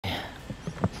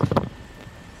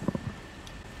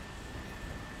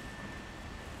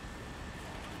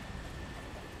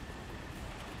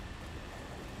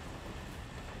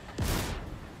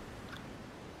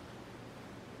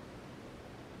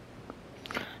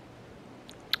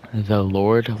The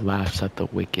Lord laughs at the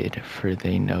wicked, for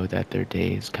they know that their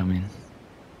day is coming.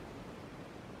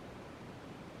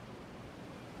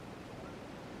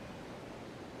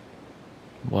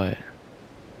 What?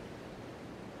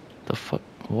 The fuck?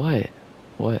 What?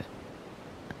 What?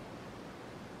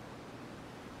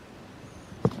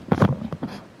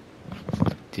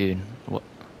 Dude, what?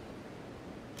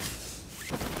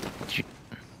 You,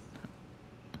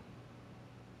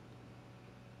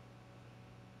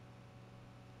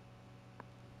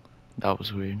 that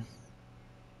was weird.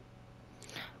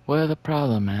 Where the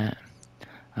problem at?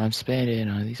 I'm spending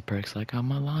on these perks like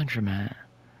I'm a laundromat.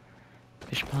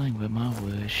 Bitch playing with my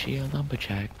wood, she a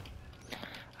lumberjack.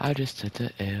 I just took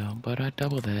the L, but I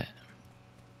doubled that.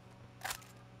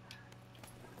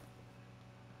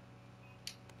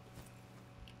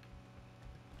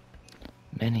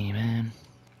 Many man,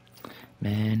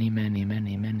 many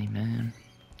man,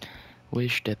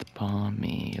 wish death upon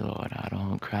me, Lord. I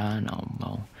don't cry no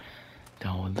more.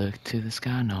 Don't look to the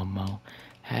sky no more.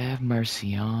 Have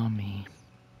mercy on me.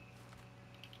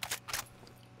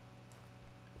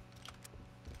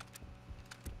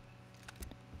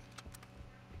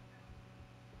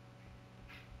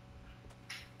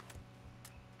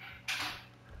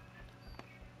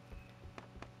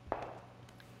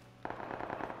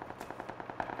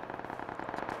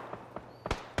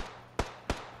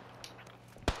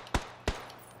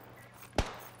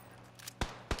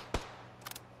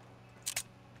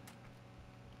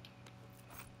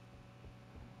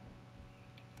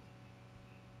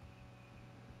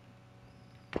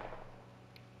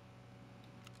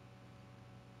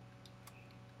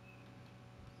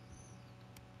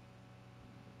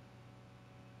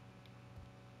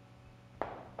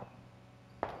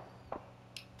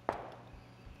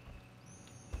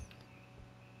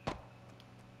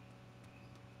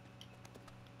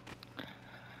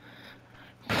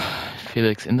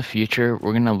 Felix, in the future,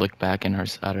 we're gonna look back at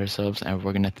ourselves and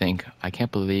we're gonna think, I can't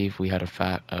believe we had a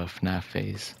FNAF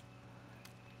phase.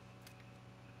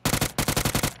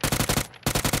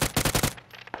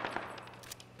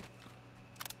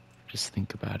 Just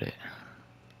think about it.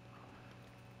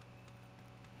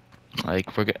 Like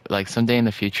like someday in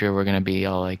the future, we're gonna be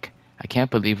all like, I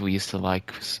can't believe we used to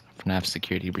like FNAF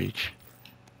Security Breach.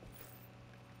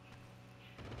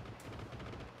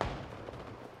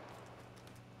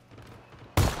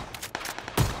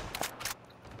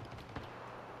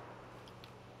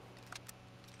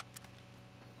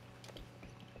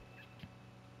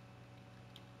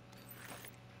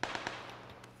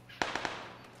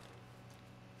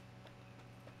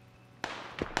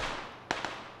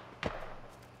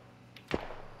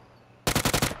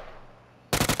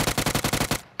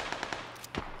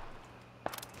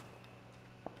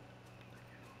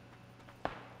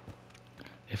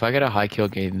 If I get a high kill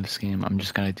game in this game, I'm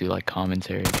just gonna do like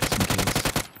commentary just in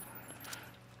case.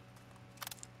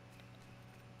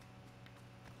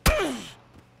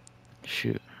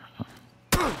 Shoot. Oh.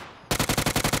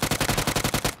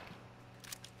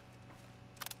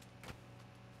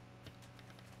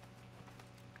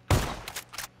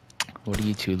 What are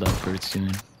you two lovebirds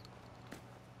doing?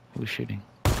 Who's shooting?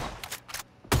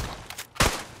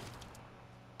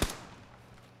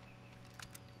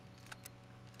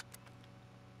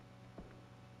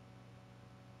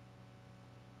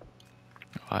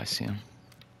 Oh, I see him.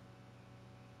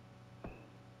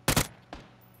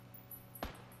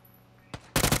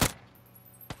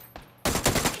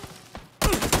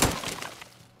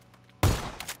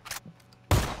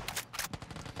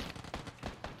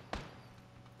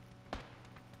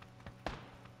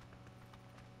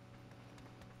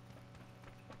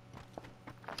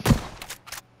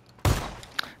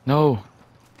 No!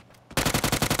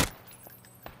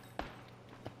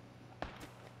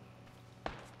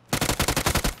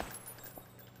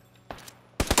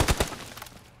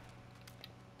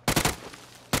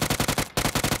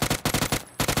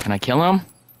 Can I kill him?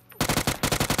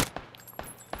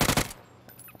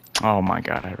 Oh my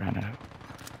god, I ran out.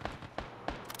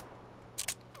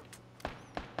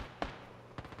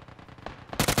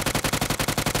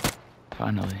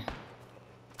 Finally.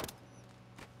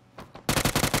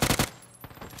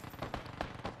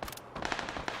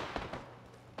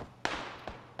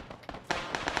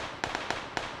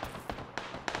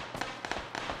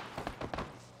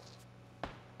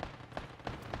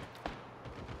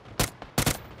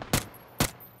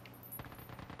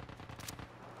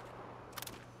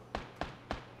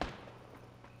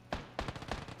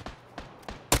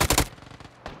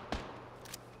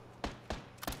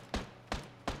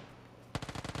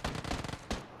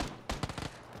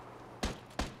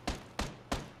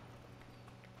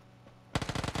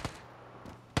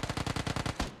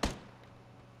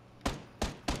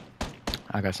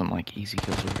 I got some like easy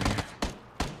kills over here.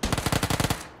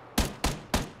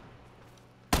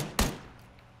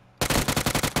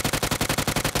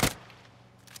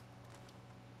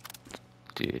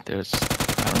 Dude, there's...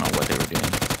 I don't know what they were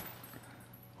doing.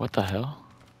 What the hell?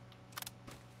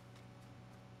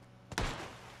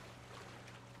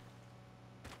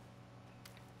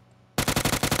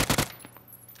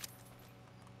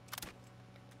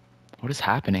 What is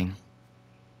happening?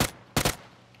 I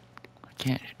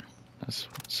can't... That's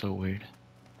so weird.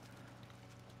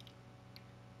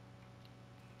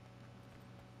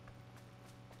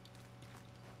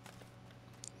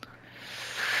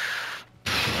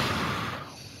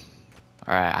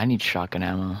 Alright, I need shotgun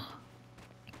ammo.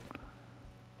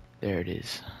 There it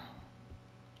is.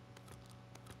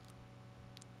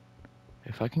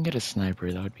 If I can get a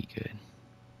sniper, that would be good.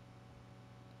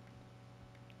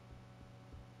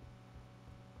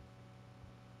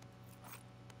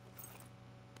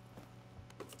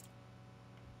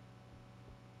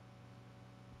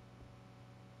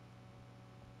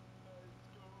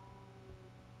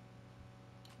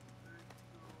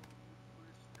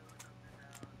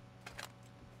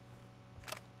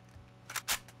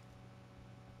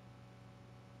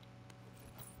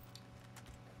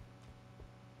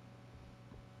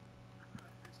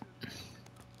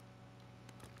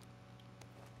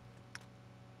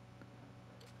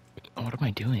 What am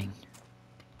I doing?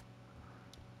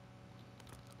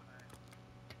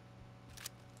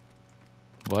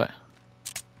 What?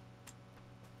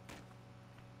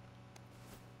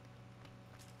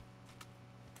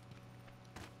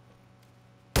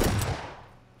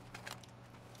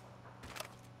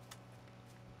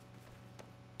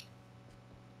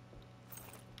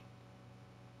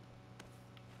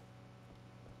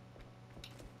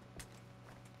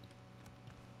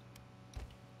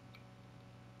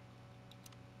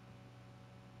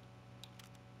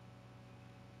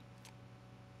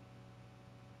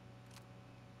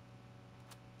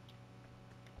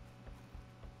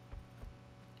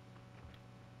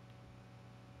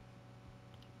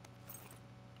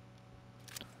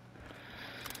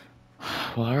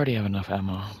 Well, I already have enough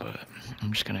ammo, but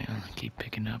I'm just gonna keep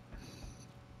picking up.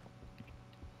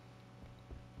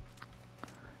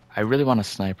 I really want a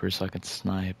sniper so I can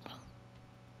snipe.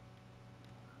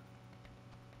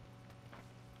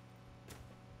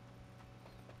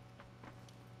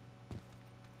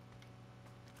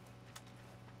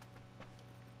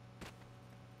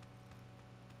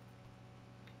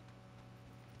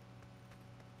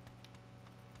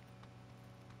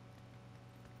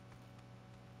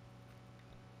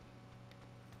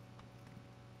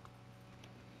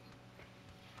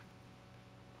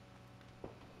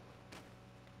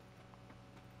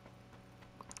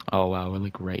 Oh wow, we're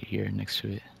like right here next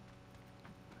to it.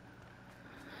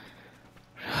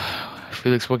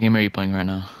 Felix, what game are you playing right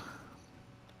now?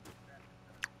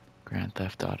 Grand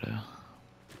Theft Auto.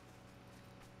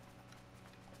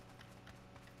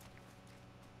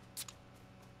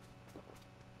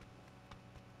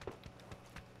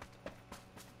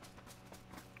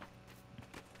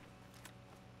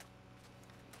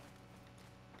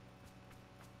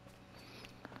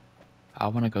 I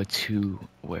want to go to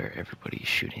where everybody's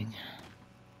shooting.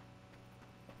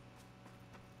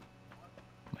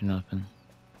 Nothing.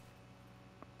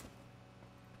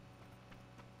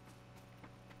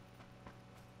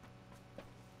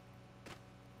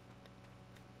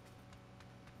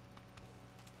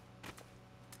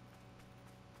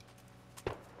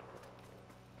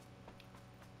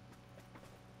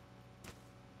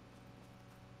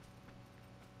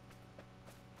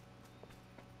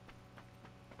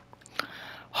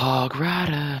 Hog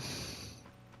Rider.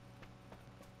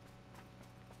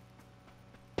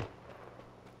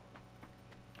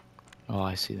 Oh,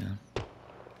 I see them.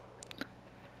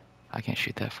 I can't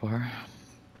shoot that far.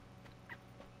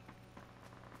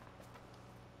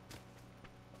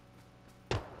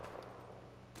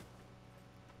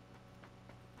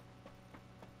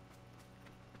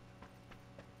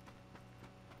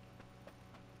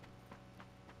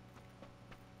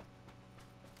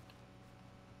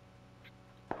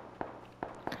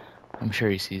 I'm sure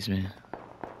he sees me.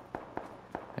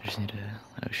 I just need to...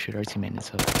 Oh shit, our teammate needs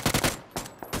help.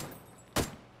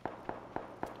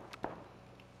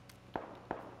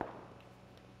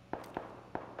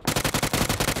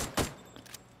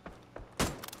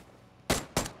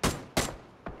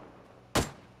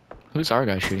 Who's our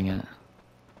guy shooting at?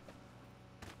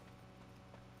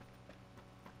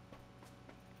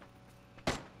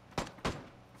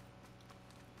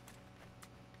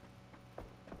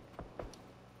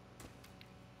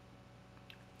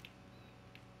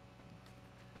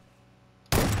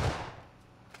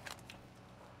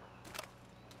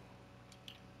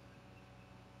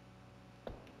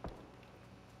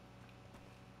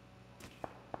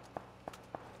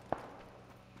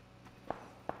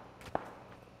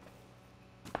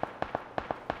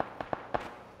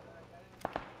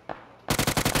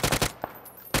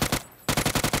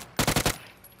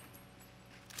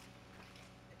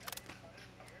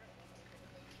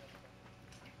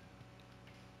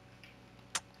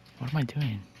 What am I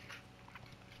doing?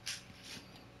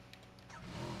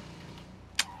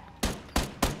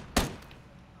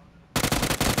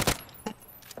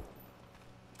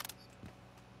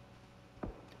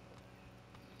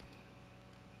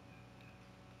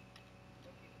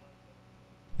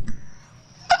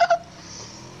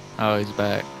 Oh, he's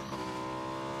back.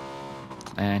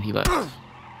 And he left.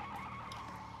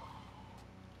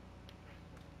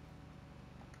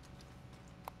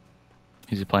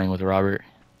 He's playing with Robert.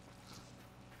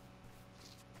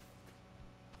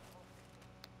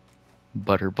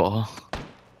 Butterball.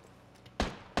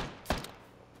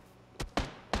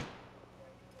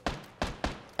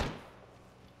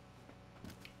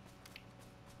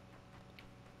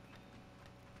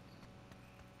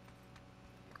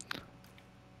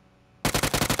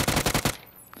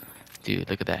 Dude,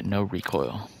 look at that. No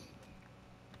recoil.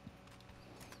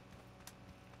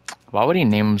 Why would he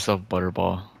name himself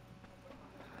Butterball?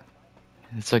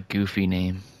 It's a goofy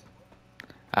name.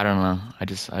 I don't know.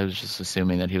 I was just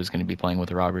assuming that he was going to be playing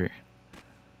with Robert.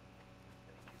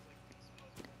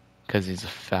 Because he's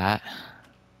fat.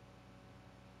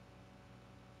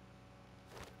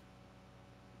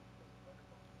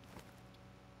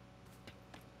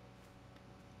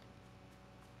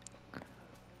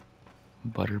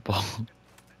 Butterball.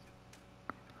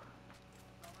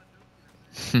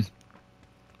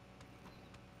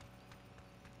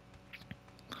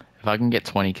 If I can get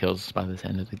 20 kills by the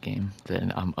end of the game,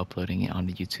 then I'm uploading it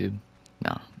onto YouTube.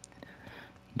 No.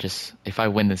 Just, if I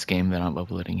win this game, then I'm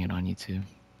uploading it on YouTube.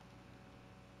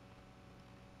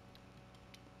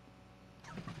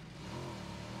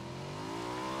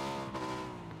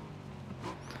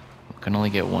 I can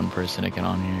only get one person to get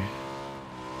on here.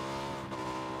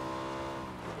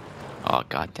 Oh,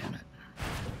 god damn it.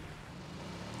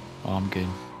 Oh, I'm good.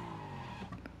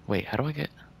 Wait, how do I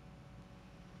get...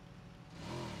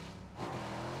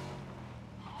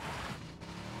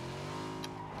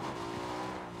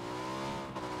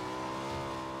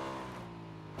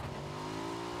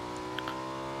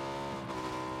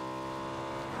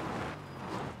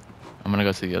 I'm gonna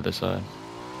go to the other side.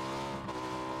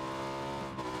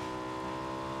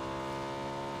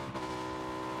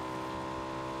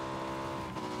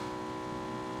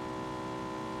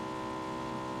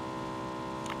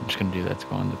 I'm just gonna do that to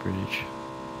go on the bridge.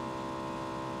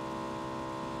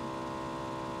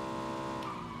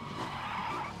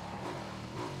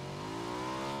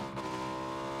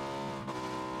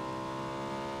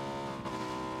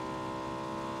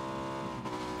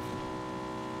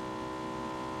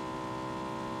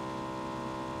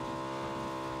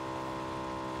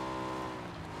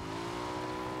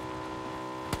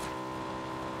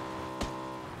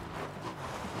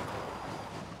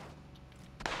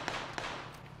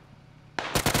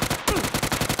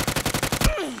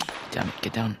 Damn it,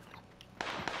 get down.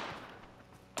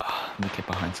 Oh, let me get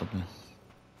behind something.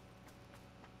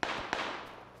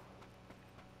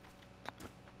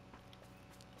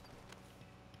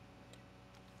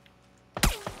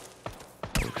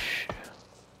 Oh shit.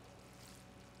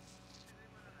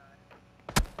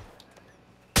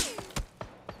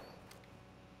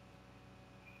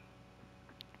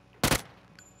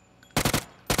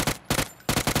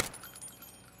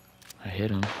 I hit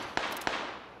him.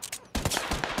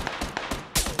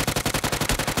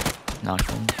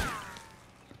 Knocked him.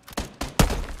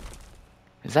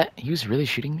 Is that... he was really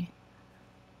shooting me?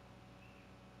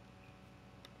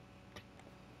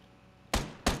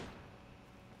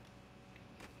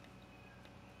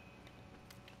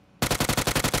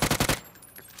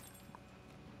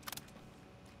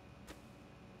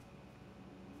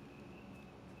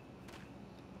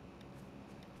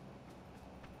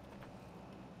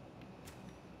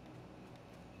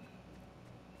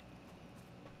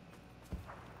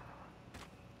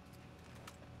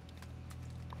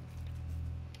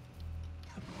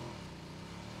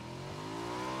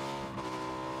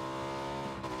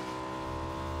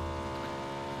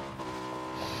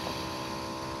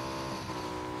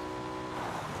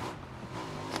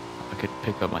 I could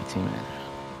pick up my teammate.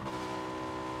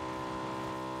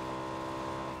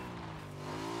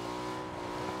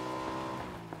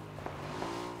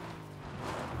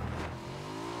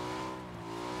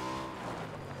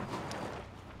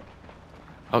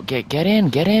 Oh, get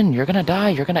in. You're gonna die.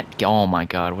 You're gonna... oh my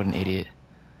god, what an idiot.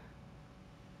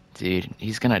 Dude,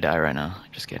 he's gonna die right now.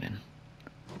 Just get in.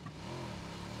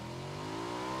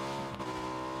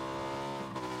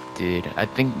 Dude, I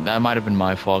think that might have been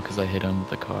my fault because I hit him with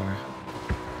the car.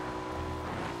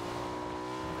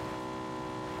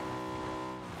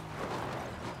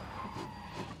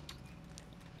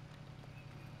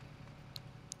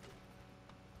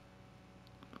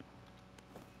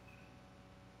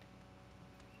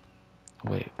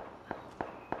 wait.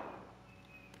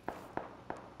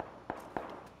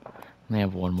 They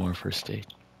have one more for stage.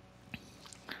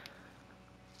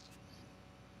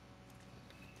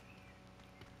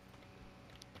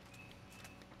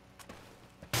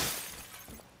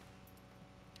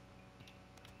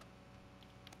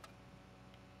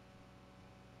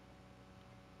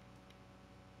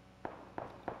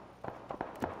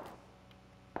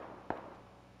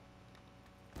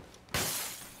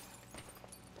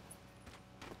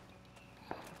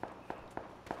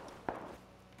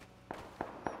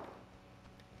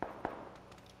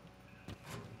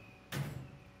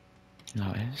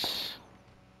 Nice.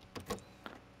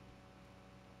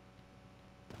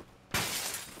 I'm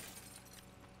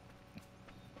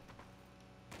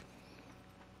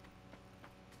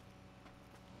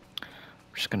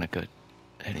just gonna go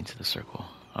head into the circle.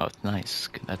 Oh, it's nice.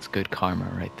 That's good karma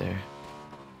right there.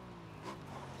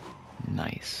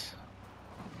 Nice.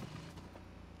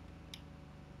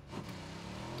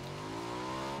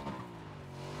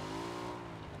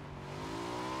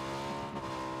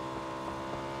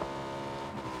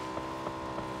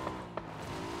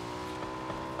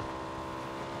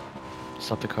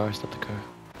 Stop the car, stop the car.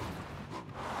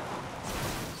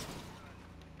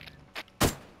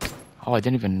 Oh, I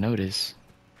didn't even notice.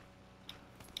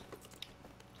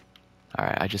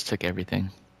 Alright, I just took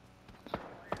everything.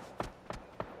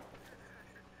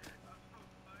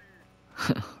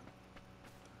 I'm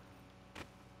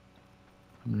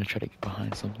gonna try to get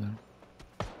behind something.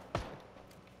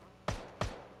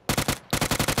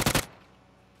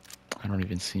 I don't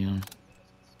even see him.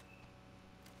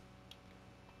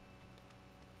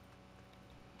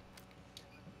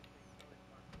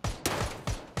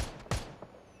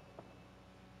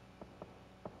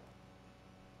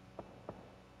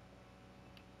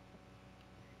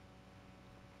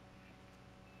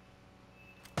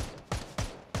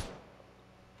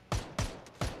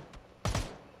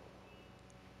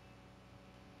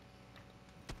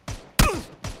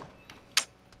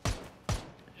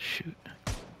 Shoot.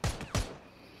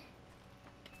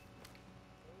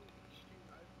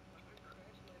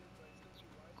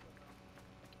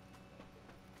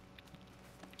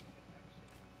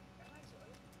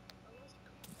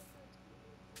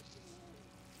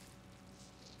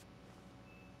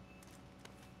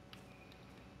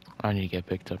 I need to get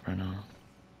picked up right now.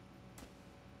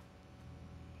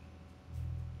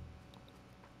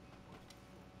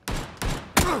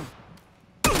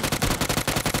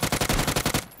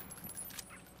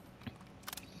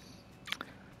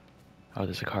 Oh,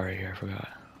 there's a car right here, I forgot.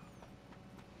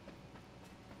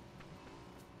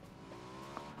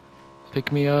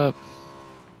 Pick me up.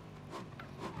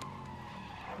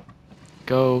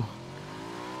 Go.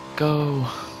 Go.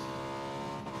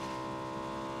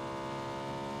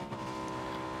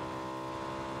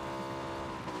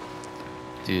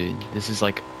 Dude, this is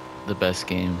like the best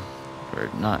game. Or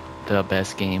not the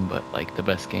best game, but like the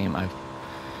best game I've...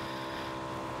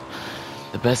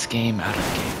 The best game out of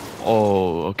the game.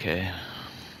 Oh, okay.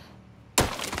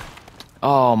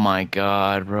 Oh my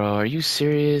god, bro. Are you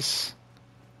serious?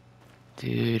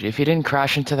 Dude, if you didn't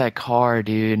crash into that car,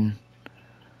 dude.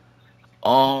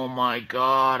 Oh my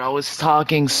god, I was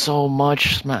talking so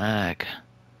much smack.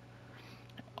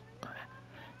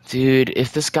 Dude,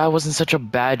 if this guy wasn't such a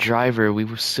bad driver,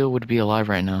 we still would be alive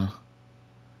right now.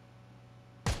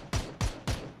 Oh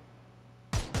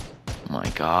my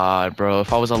god, bro.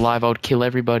 If I was alive, I would kill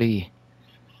everybody.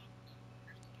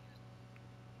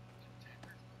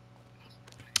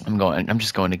 I'm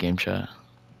just going to game chat.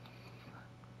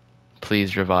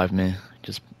 Please revive me.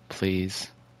 Just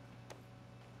please.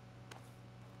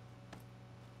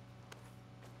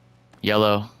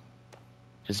 Yellow.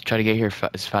 Just try to get here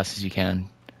as fast as you can.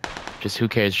 Just who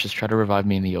cares? Just try to revive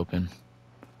me in the open.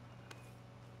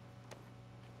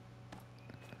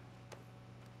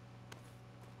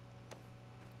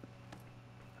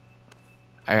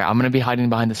 Alright, I'm gonna be hiding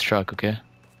behind this truck, okay?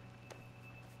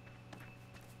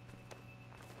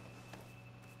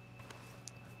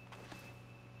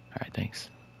 Alright, thanks.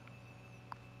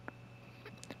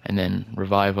 And then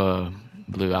revive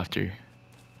blue after.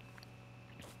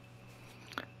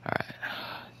 Alright.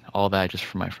 All that just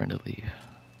for my friend to leave.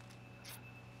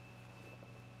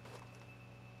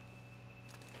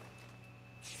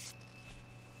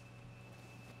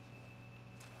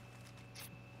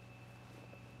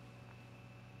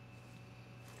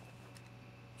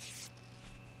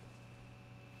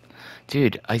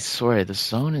 Dude, I swear the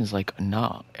zone is like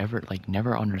not ever like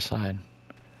never on our side.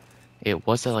 It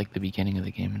was at like the beginning of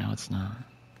the game, and now it's not.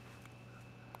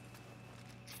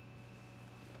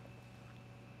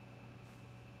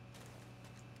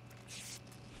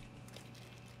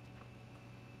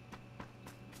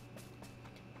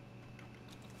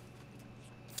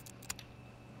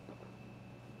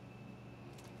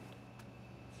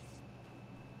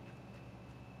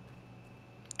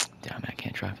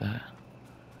 drive that.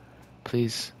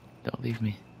 Please, don't leave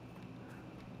me.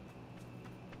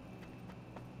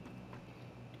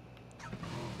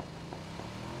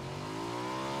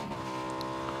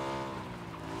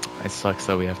 It sucks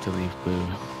that we have to leave blue,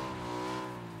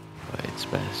 but it's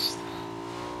best.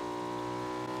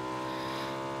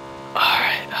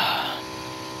 Alright.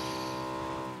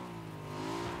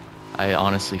 I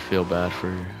honestly feel bad for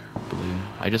blue.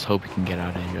 I just hope he can get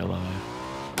out of here alive.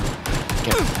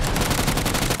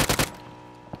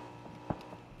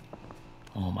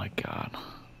 Oh my god.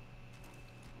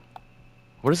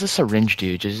 What does a syringe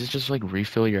do? Does it just like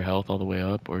refill your health all the way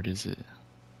up, or does it...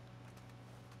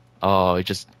 Oh, it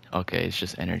just... Okay, it's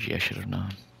just energy. I should have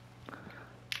known.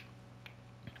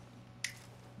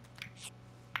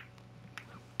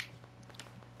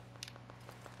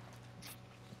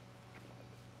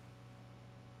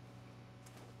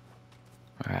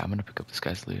 Alright, I'm gonna pick up this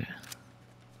guy's loot.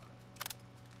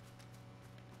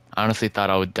 I honestly thought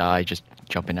I would die just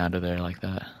jumping out of there like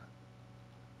that.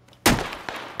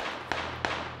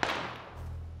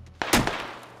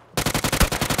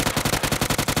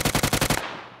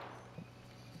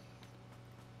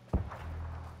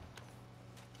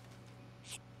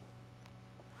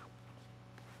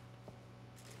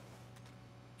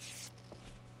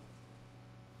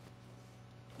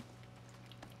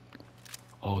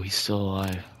 Oh, he's still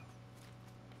alive.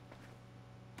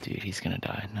 Dude, he's gonna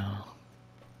die. No.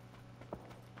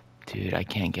 Dude, I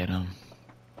can't get him.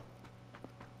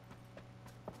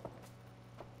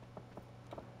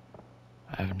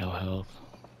 I have no health.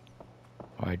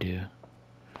 Or I do.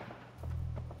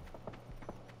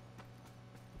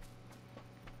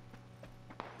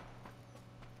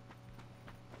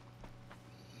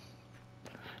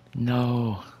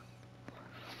 No.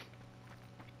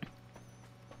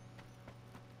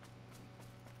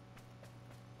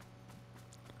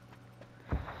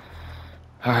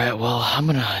 Alright, well, I'm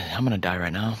gonna die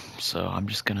right now. So I'm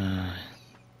just gonna...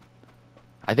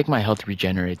 I think my health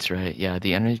regenerates, right? Yeah,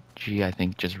 the energy, I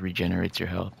think, just regenerates your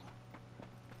health.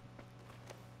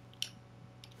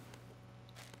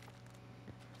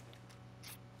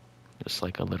 Just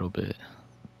like a little bit.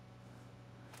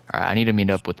 Alright, I need to meet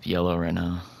up with yellow right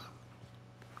now.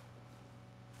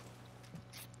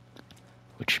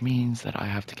 Which means that I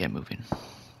have to get moving.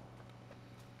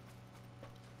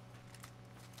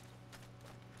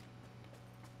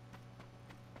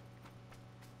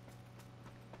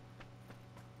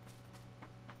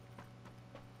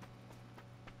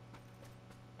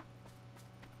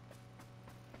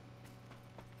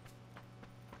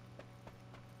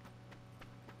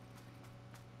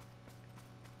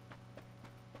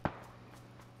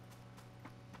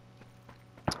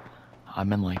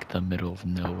 I'm in like the middle of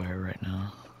nowhere right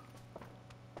now.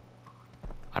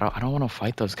 I don't want to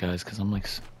fight those guys because I'm like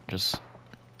just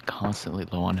constantly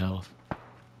low on health.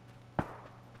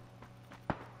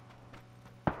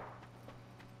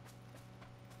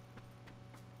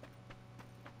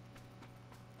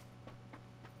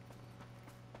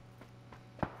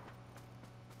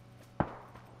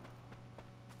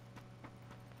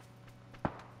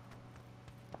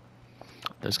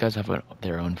 Those guys have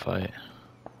their own fight.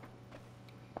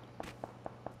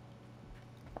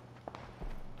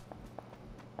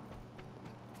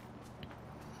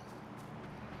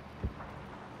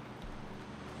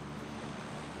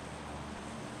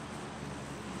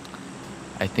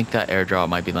 I think that airdrop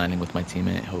might be landing with my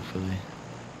teammate, hopefully.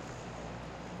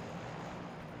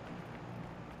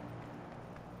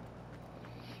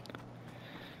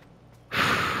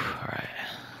 Alright.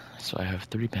 So I have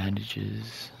 3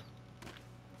 bandages.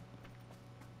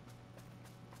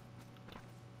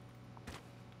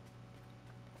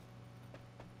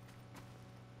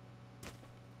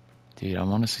 Dude,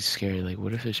 I'm honestly scared. Like,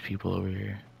 what if there's people over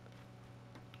here?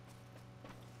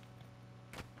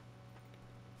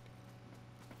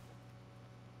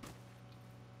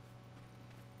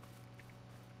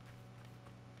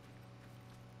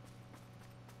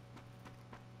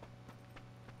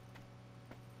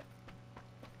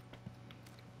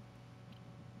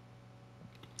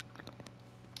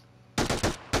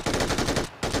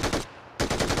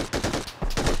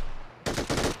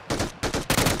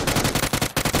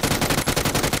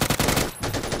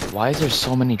 Why is there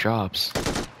so many drops?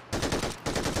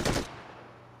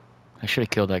 I should have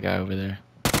killed that guy over there.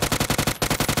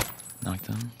 Knocked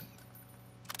him.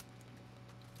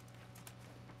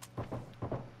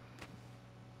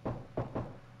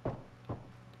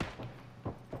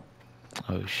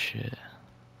 Oh shit.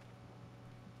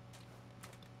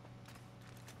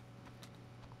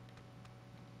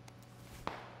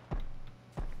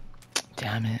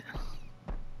 Damn it.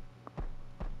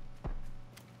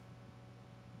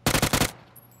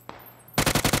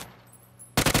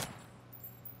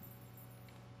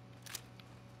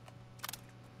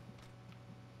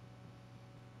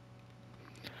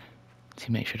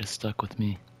 Teammate should have stuck with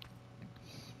me.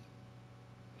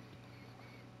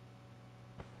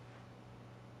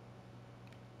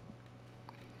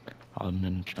 I'm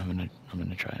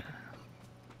gonna try it.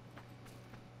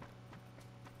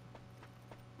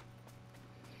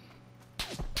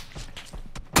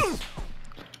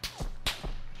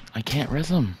 I can't res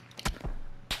him.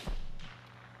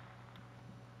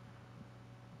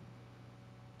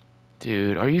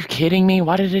 Dude, are you kidding me?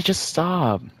 Why did it just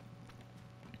stop?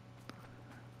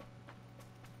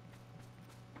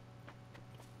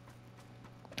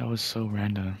 That was so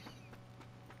random.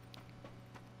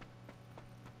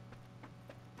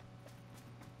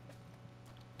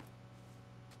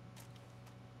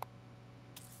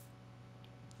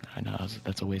 I know,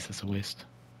 that's a waste, that's a waste.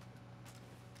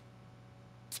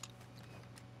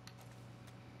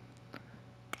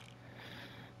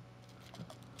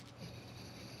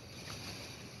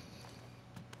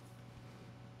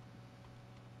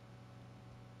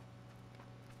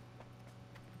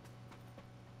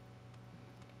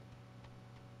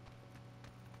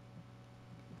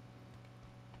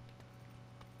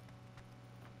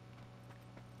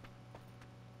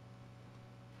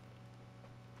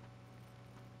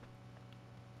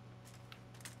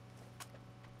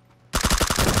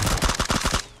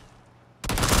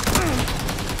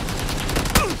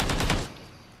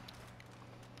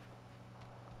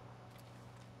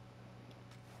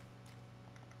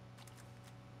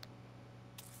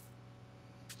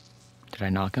 Did I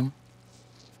knock him?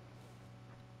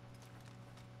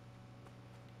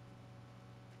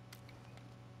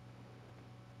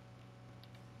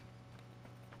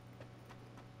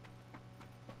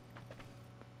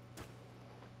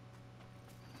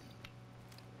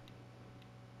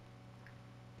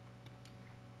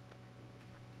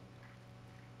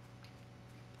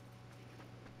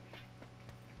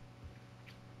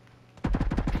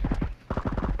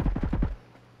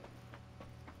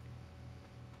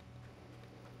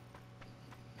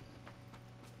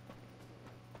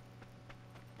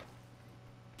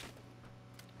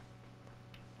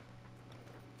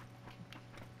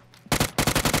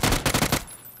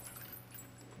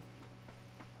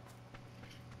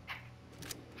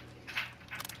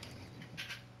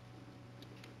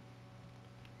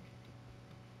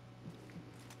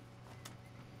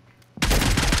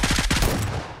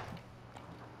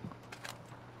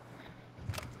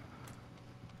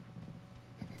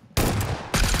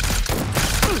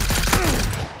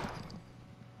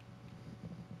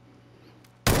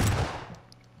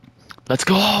 Let's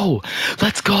go!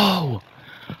 Let's go!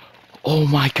 Oh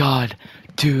my god.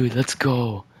 Dude, let's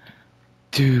go.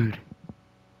 Dude.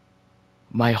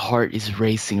 My heart is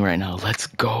racing right now. Let's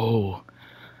go.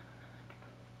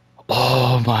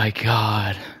 Oh my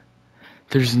god.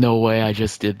 There's no way I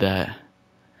just did that.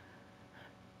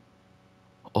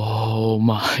 Oh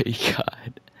my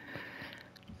god.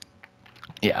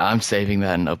 Yeah, I'm saving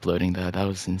that and uploading that. That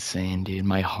was insane, dude.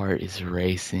 My heart is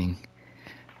racing.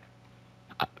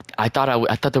 I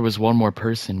thought there was one more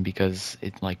person because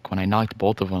it, like, when I knocked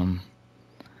both of them,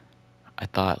 I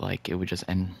thought like it would just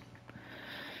end.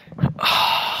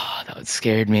 That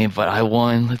scared me, but I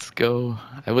won. Let's go.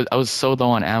 I was so low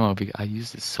on ammo because I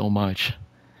used it so much.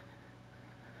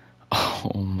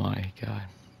 Oh my god.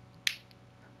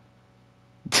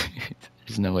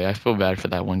 There's no way. I feel bad for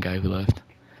that one guy who left.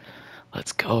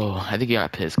 Let's go. I think he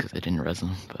got pissed because I didn't res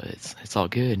him, but it's all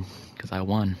good because I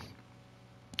won.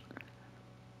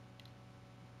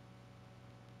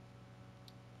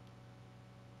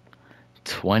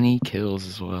 20 kills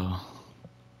as well.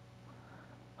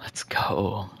 Let's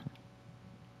go.